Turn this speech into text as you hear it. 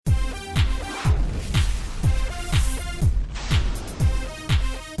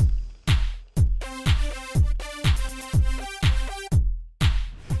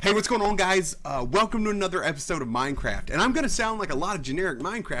Hey, what's going on, guys? Welcome to another episode of Minecraft. And I'm going to sound like a lot of generic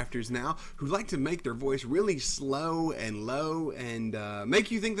Minecrafters now who like to make their voice really slow and low and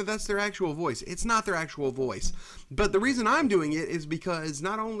make you think that that's their actual voice. It's not their actual voice. But the reason I'm doing it is because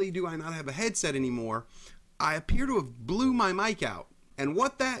not only do I not have a headset anymore, I appear to have blew my mic out. And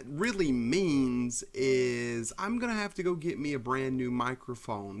what that really means is I'm going to have to go get me a brand new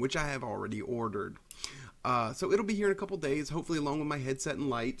microphone, which I have already ordered. So it'll be here in a couple days, hopefully along with my headset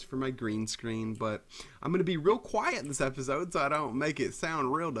and lights for my green screen, but I'm going to be real quiet this episode so I don't make it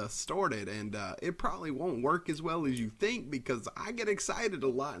sound real distorted, and it probably won't work as well as you think because I get excited a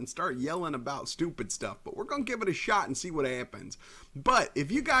lot and start yelling about stupid stuff, but we're going to give it a shot and see what happens. But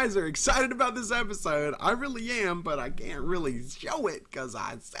if you guys are excited about this episode, I really am, but I can't really show it because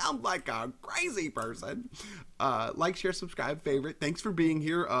I sound like a crazy person. Like, share, subscribe, favorite. Thanks for being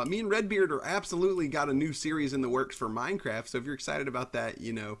here. Me and Redbeard are absolutely got a new series in the works for Minecraft, so if you're excited about that,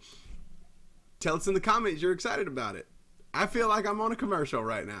 you know, tell us in the comments you're excited about it. I feel like I'm on a commercial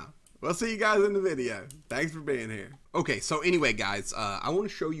right now. We'll see you guys in the video. Thanks for being here. Okay, so anyway, guys, I want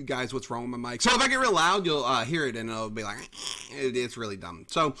to show you guys what's wrong with my mic. So if I get real loud, you'll hear it, and it'll be like, it's really dumb.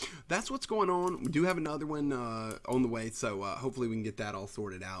 So that's what's going on. We do have another one on the way, so hopefully we can get that all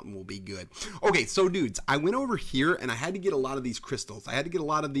sorted out, and we'll be good. Okay, so dudes, I went over here, and I had to get a lot of these crystals. I had to get a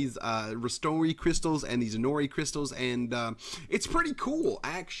lot of these Ristori crystals and these Nori crystals, and it's pretty cool,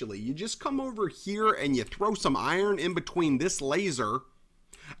 actually. You just come over here, and you throw some iron in between this laser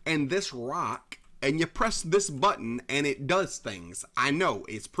and this rock, and you press this button and it does things. I know,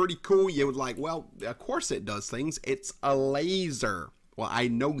 it's pretty cool. You would like, well, of course it does things. It's a laser. Well, I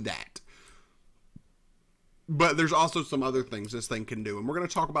know that. But there's also some other things this thing can do, and we're going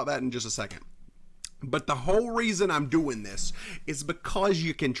to talk about that in just a second. But the whole reason I'm doing this is because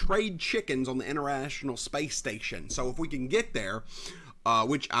you can trade chickens on the International Space Station. So if we can get there,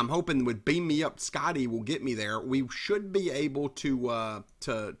 which I'm hoping would beam me up, Scotty will get me there, we should be able to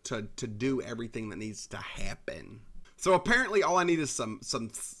do everything that needs to happen. So apparently all I need is some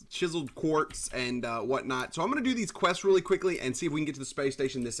chiseled quartz and whatnot. So I'm going to do these quests really quickly and see if we can get to the space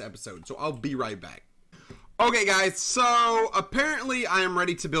station this episode. So I'll be right back. Okay, guys, so apparently I am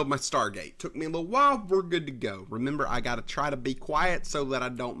ready to build my Stargate. Took me a little while, we're good to go. Remember, I gotta try to be quiet so that I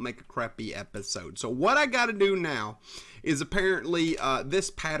don't make a crappy episode. So what I gotta do now is apparently this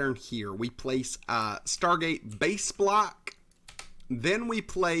pattern here. We place Stargate base block, then we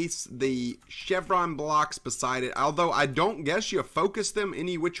place the chevron blocks beside it. Although I don't guess you focus them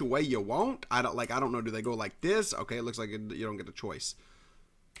any which way you want. I don't know, do they go like this? Okay, it looks like you don't get a choice.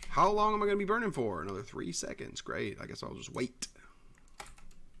 How long am I going to be burning for? Another 3 seconds. Great. I guess I'll just wait.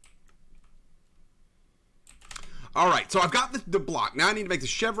 Alright, so I've got the block. Now I need to make the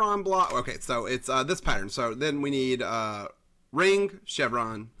chevron block. Okay, so it's this pattern. So then we need ring,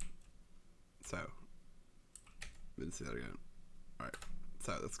 chevron. So, let's see that again. Alright,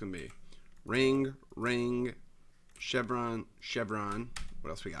 so that's going to be ring, ring, chevron, chevron.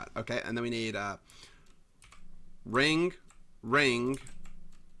 What else we got? Okay, and then we need ring, ring,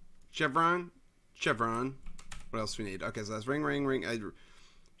 chevron, chevron. What else do we need? Okay, so that's ring, ring, ring,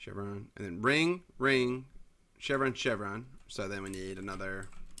 chevron, and then ring, ring, chevron, chevron. So then we need another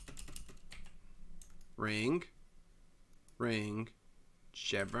ring, ring,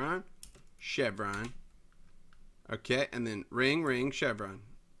 chevron, chevron. Okay, and then ring, ring, chevron,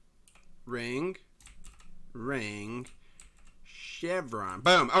 ring, ring, chevron.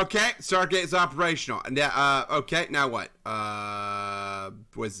 Boom. Okay, Stargate is operational. Now, okay, now what?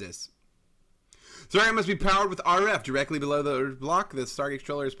 What's this? Stargate must be powered with RF. Directly below the block, the Stargate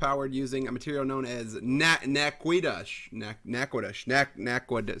controller is powered using a material known as MacLeod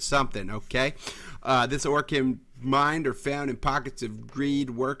something. Okay, this ore can mined or found in pockets of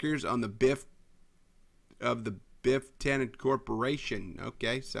greed workers on the Biff Tenant Corporation.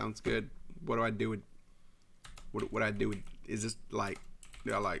 Okay, sounds good. What do I do with? What I do with? Is this like,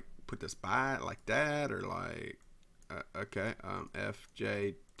 do I like put this by it like that, or like, okay,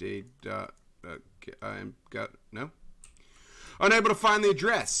 FJD dot, okay, I'm got, no? Unable to find the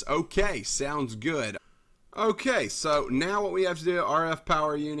address. Okay, sounds good. Okay, so now what we have to do, RF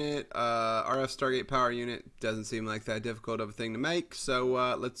power unit, RF Stargate power unit, doesn't seem like that difficult of a thing to make,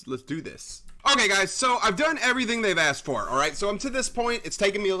 so let's do this. Okay, guys, so I've done everything they've asked for, alright? So I'm to this point. It's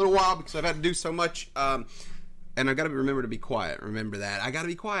taken me a little while because I've had to do so much, and I gotta remember to be quiet. Remember that. I gotta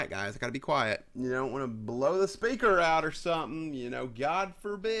be quiet, guys. I gotta be quiet. You don't want to blow the speaker out or something. You know, God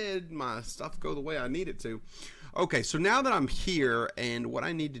forbid my stuff go the way I need it to. Okay, so now that I'm here, and what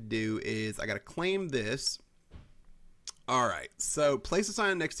I need to do is I gotta claim this. All right, so place a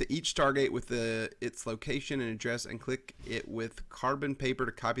sign next to each Stargate with its location and address, and click it with carbon paper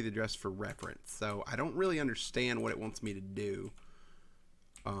to copy the address for reference. So I don't really understand what it wants me to do.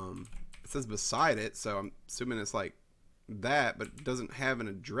 It says beside it, so I'm assuming it's like that, but it doesn't have an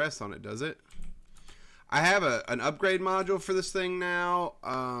address on it, does it? I have an upgrade module for this thing now,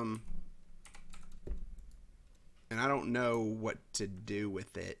 and I don't know what to do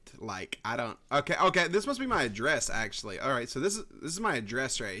with it. Like, I don't... Okay, this must be my address, actually. All right, so this is my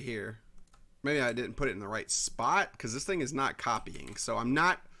address right here. Maybe I didn't put it in the right spot, because this thing is not copying. So I'm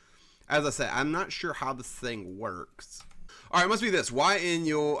not... As I said, I'm not sure how this thing works. All right, it must be this. Why in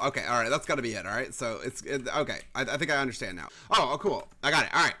your... Okay, all right, that's got to be it, all right? So okay, I think I understand now. Oh, cool. I got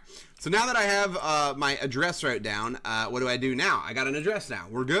it. All right. So now that I have my address wrote down, what do I do now? I got an address now.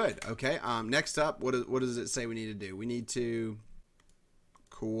 We're good. Okay. Next up, what does it say we need to do? We need to...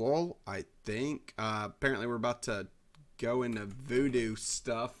 Cool, I think. Apparently, we're about to go into voodoo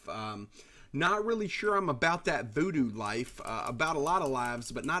stuff. Not really sure I'm about that voodoo life, about a lot of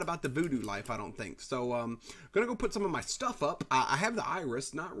lives, but not about the voodoo life, I don't think. So I'm gonna go put some of my stuff up. I have the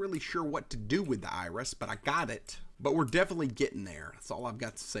iris, not really sure what to do with the iris, but I got it. But we're definitely getting there. That's all I've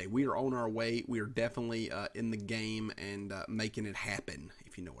got to say. We are on our way. We are definitely in the game and making it happen,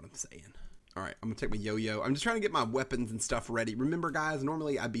 if you know what I'm saying. All right, I'm gonna take my yo-yo. I'm just trying to get my weapons and stuff ready. Remember, guys,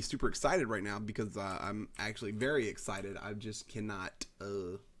 normally I'd be super excited right now because I'm actually very excited. I just cannot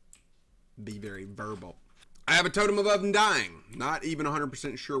be very verbal. I have a totem of undying. Not even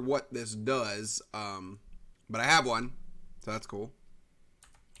 100% sure what this does, but I have one, so that's cool.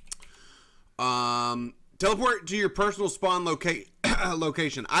 Teleport to your personal spawn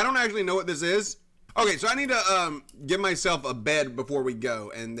location. I don't actually know what this is. Okay, so I need to give myself a bed before we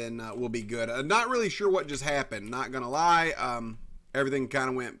go, and then we'll be good. Not really sure what just happened. Not gonna lie. Everything kind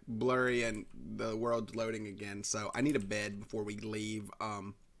of went blurry, and the world's loading again. So I need a bed before we leave.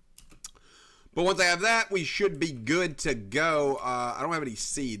 But once I have that, we should be good to go. I don't have any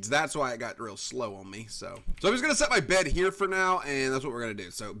seeds. That's why it got real slow on me. So I'm just going to set my bed here for now, and that's what we're going to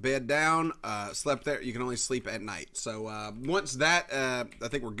do. So bed down, slept there. You can only sleep at night. So once that, I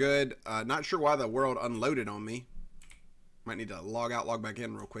think we're good. Not sure why the world unloaded on me. Might need to log out, log back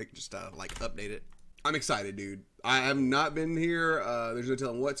in real quick, just like update it. I'm excited, dude. I have not been here. There's no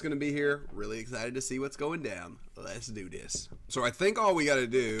telling what's going to be here. Really excited to see what's going down. Let's do this. So I think all we got to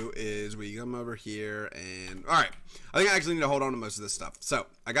do is we come over here and... All right. I think I actually need to hold on to most of this stuff. So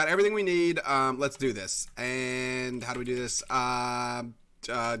I got everything we need. Let's do this. And how do we do this? Turn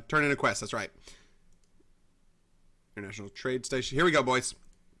in a quest. That's right. International Trade Station. Here we go, boys.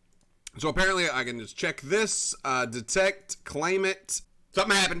 So apparently I can just check this, detect, claim it.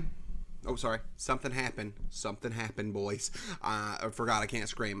 Something happened. Oh, sorry. Something happened. Something happened, boys. I forgot I can't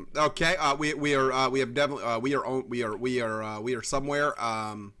scream. Okay. We are somewhere.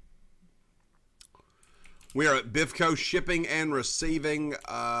 We are at Bivco shipping and receiving. We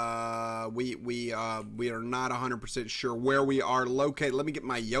are not 100% sure where we are located. Let me get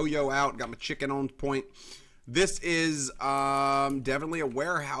my yo-yo out. Got my chicken on point. This is definitely a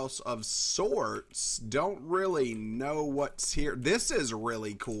warehouse of sorts. Don't really know what's here. This is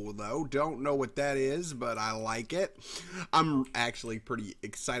really cool, though. Don't know what that is, but I like it. I'm actually pretty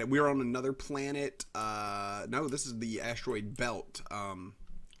excited. We're on another planet. No, this is the asteroid belt.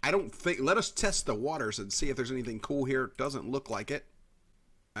 I don't think... Let us test the waters and see if there's anything cool here. It doesn't look like it.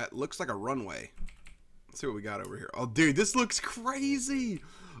 It looks like a runway. Let's see what we got over here. Oh, dude, this looks crazy.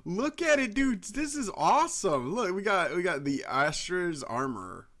 Look at it, dude. This is awesome. Look, we got the Astra's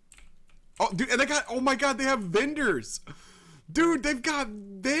armor. Oh, dude, and they got... Oh, my God, they have vendors. Dude, they've got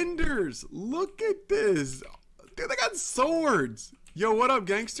vendors. Look at this. Dude, they got swords. Yo, what up,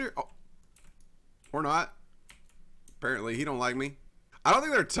 gangster? Oh, or not. Apparently, he don't like me. I don't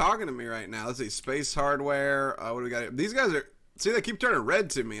think they're talking to me right now. Let's see. Space hardware. What do we got here? These guys are... See, they keep turning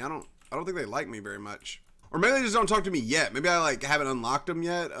red to me. I don't think they like me very much. Or maybe they just don't talk to me yet. Maybe I like haven't unlocked them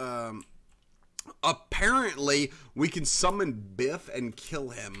yet. Apparently, we can summon Biff and kill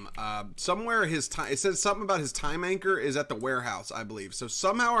him. Somewhere his time... It says something about his time anchor is at the warehouse, I believe. So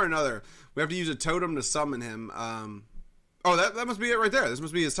somehow or another, we have to use a totem to summon him. Oh, that must be it right there. This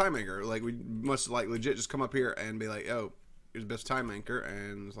must be his time anchor. Like, we must like legit just come up here and be like, oh, here's Biff's time anchor.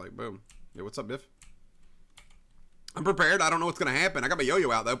 And it's like, boom. Yeah, what's up, Biff? I'm prepared. I don't know what's going to happen. I got my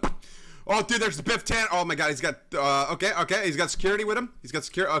yo-yo out, though. Oh, dude, there's Biff 10. Oh, my God. He's got, okay. He's got security with him. He's got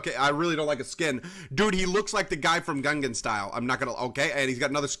security. Okay, I really don't like his skin. Dude, he looks like the guy from Gungan Style. I'm not going to, okay. And he's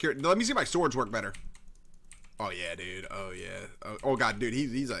got another security. Let me see if my swords work better. Oh, yeah, dude. Oh, yeah. Oh, God, dude. He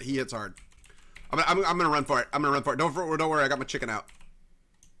hits hard. I'm going to run for it. I'm going to run for it. Don't worry. I got my chicken out.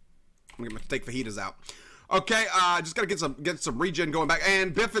 I'm going to get my steak fajitas out. Okay, just gotta get some regen going back,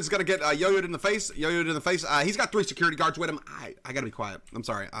 and Biff is gonna get yo-yoed in the face. Yo-yoed in the face. He's got 3 security guards with him. I gotta be quiet. I'm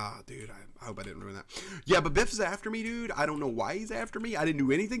sorry. Dude, I hope I didn't ruin that. Yeah, but Biff is after me, dude. I don't know why he's after me. I didn't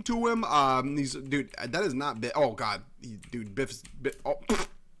do anything to him. Dude, that is not Biff. Oh God, dude, Biff's. Oh.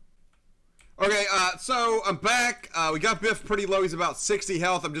 Okay, so I'm back. We got Biff pretty low. He's about 60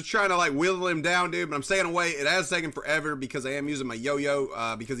 health. I'm just trying to like wheel him down, dude, but I'm staying away. It has taken forever because I am using my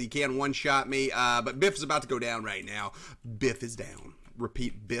yo-yo because he can one-shot me. But Biff is about to go down right now. Biff is down.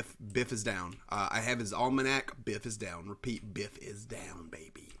 Repeat, Biff is down. I have his almanac. Biff is down. Repeat, Biff is down,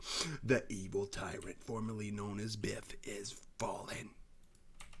 baby. The evil tyrant, formerly known as Biff, is fallen.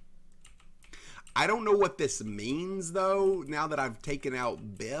 I don't know what this means, though, now that I've taken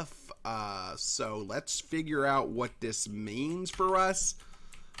out Biff. So let's figure out what this means for us.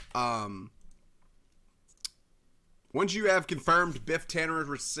 Once you have confirmed Biff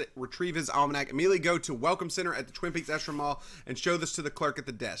Tanner, retrieve his almanac. Immediately go to Welcome Center at the Twin Peaks Eshram Mall and show this to the clerk at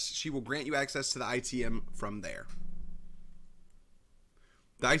the desk. She will grant you access to the ITM from there.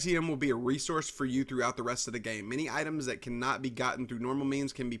 The ITM will be a resource for you throughout the rest of the game. Many items that cannot be gotten through normal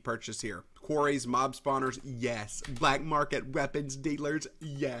means can be purchased here. Quarries, mob spawners, yes. Black market weapons dealers,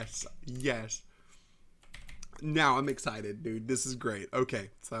 yes. Yes. Now I'm excited, dude. This is great. Okay,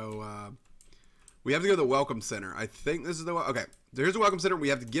 so we have to go to the Welcome Center. I think this is the... Okay, here's the Welcome Center. We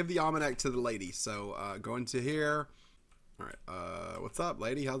have to give the almanac to the lady. So go into here. All right, what's up,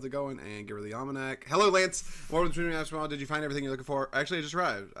 lady? How's it going? And give her the almanac. Hello, Lance. Welcome to the Small. Did you find everything you're looking for? Actually, I just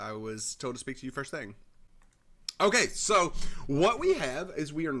arrived. I was told to speak to you first thing. Okay, so what we have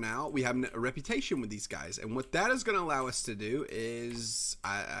is we have a reputation with these guys, and what that is going to allow us to do is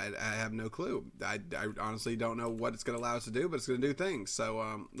I have no clue. I honestly don't know what it's going to allow us to do, but it's going to do things.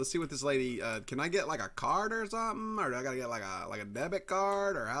 So let's see what this lady. Can I get like a card or something, or do I got to get like a debit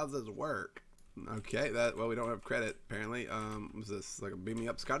card, or how does this work? Okay, well, we don't have credit, apparently. Was this like a beam me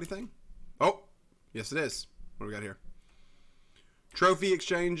up Scotty thing? Oh, yes it is. What do we got here? Trophy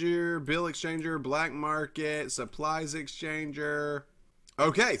exchanger, bill exchanger, black market, supplies exchanger.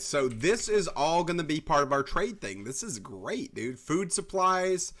 Okay, so this is all going to be part of our trade thing. This is great, dude. Food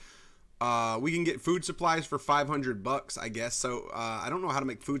supplies. We can get food supplies for 500 bucks, I guess. So, I don't know how to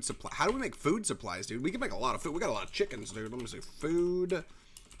make food supply. How do we make food supplies, dude? We can make a lot of food. We got a lot of chickens, dude. Let me see. Food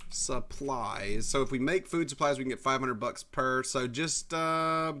supplies. So if we make food supplies, we can get 500 bucks per. So just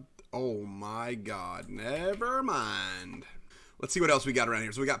oh my god, never mind. Let's see what else we got around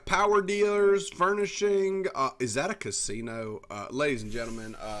here. So we got power dealers, furnishing. Is that a casino? Ladies and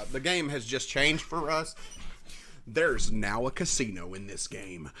gentlemen, the game has just changed for us. There's now a casino in this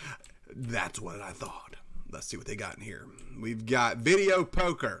game. That's what I thought. Let's see what they got in here. We've got video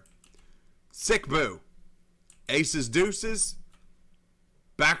poker, sick boo, aces deuces,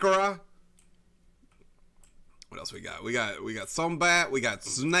 baccarat. What else we got? We got Sombat, we got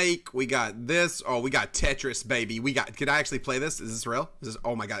Snake, we got this. Oh, we got Tetris, baby. Can I actually play this? Is this real?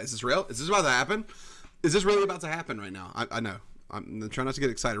 Oh my god, is this real? Is this about to happen? Is this really about to happen right now? I know. I'm trying not to get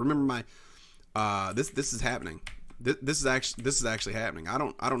excited. Remember my this is happening. This is actually happening. I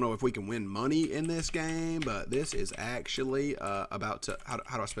don't know if we can win money in this game, but this is actually about to. How do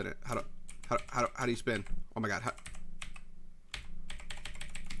I spin it? How do you spin? Oh my god.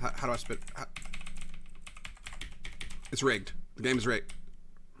 How do I spin? It's rigged. The game is rigged.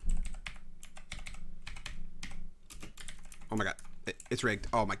 Oh my god. It's rigged.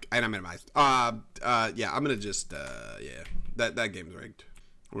 Oh my, and I minimized. Yeah, I'm gonna just, yeah. That game's rigged.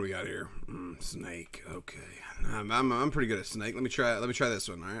 What do we got here? Snake. Okay. I'm pretty good at Snake. Let me try this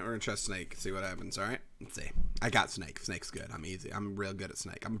one, alright? We're gonna try Snake, see what happens, alright? Let's see. I got Snake. Snake's good. I'm easy. I'm real good at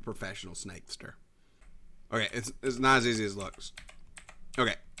Snake. I'm a professional snakester. Okay, it's not as easy as it looks.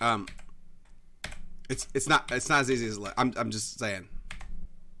 Okay, it's not as easy as I'm just saying.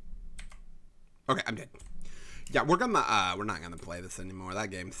 Okay, I'm dead. Yeah, we're not gonna play this anymore.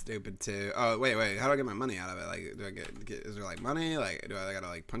 That game's stupid too. Oh wait, how do I get my money out of it? Like, do I get is there like money? Like, do I gotta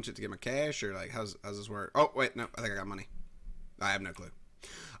like punch it to get my cash, or like how's this work? Oh wait, no, I think I got money. I have no clue.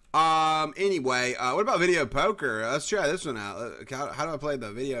 Anyway, what about video poker? Let's try this one out. How do I play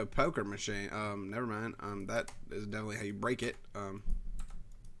the video poker machine? Never mind. That is definitely how you break it.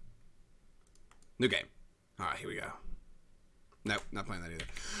 New game. All right, here we go. Nope, not playing that either.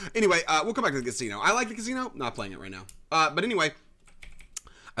 Anyway, we'll come back to the casino. I like the casino. Not playing it right now. But anyway,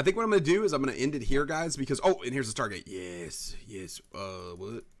 I think what I'm going to do is I'm going to end it here, guys, because... Oh, and here's the Stargate. Yes.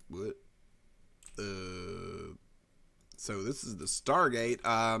 What? So this is the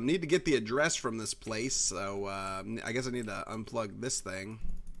Stargate. Need to get the address from this place, so I guess I need to unplug this thing.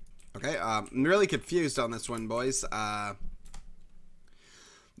 Okay, I'm really confused on this one, boys.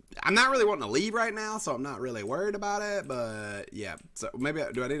 I'm I'm not really wanting to leave right now, so I'm not really worried about it. But yeah, so maybe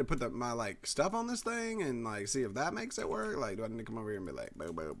do I need to put my like stuff on this thing and like see if that makes it work? Like, do I need to come over here and be like,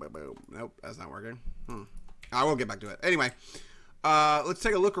 boom, boom, boom, boom? Nope, that's not working. I will get back to it. Anyway, let's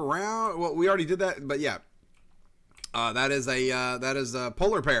take a look around. Well, we already did that, but yeah. That is a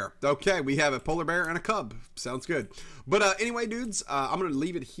polar bear. Okay, we have a polar bear and a cub. Sounds good. But anyway, dudes, I'm gonna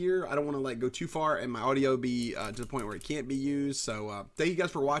leave it here. I don't want to like go too far and my audio be to the point where it can't be used. So thank you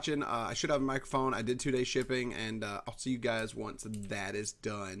guys for watching. I should have a microphone. I did 2-day shipping, and I'll see you guys once that is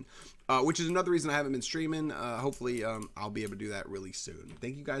done. Which is another reason I haven't been streaming. Hopefully, I'll be able to do that really soon.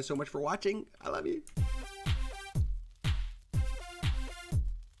 Thank you guys so much for watching. I love you.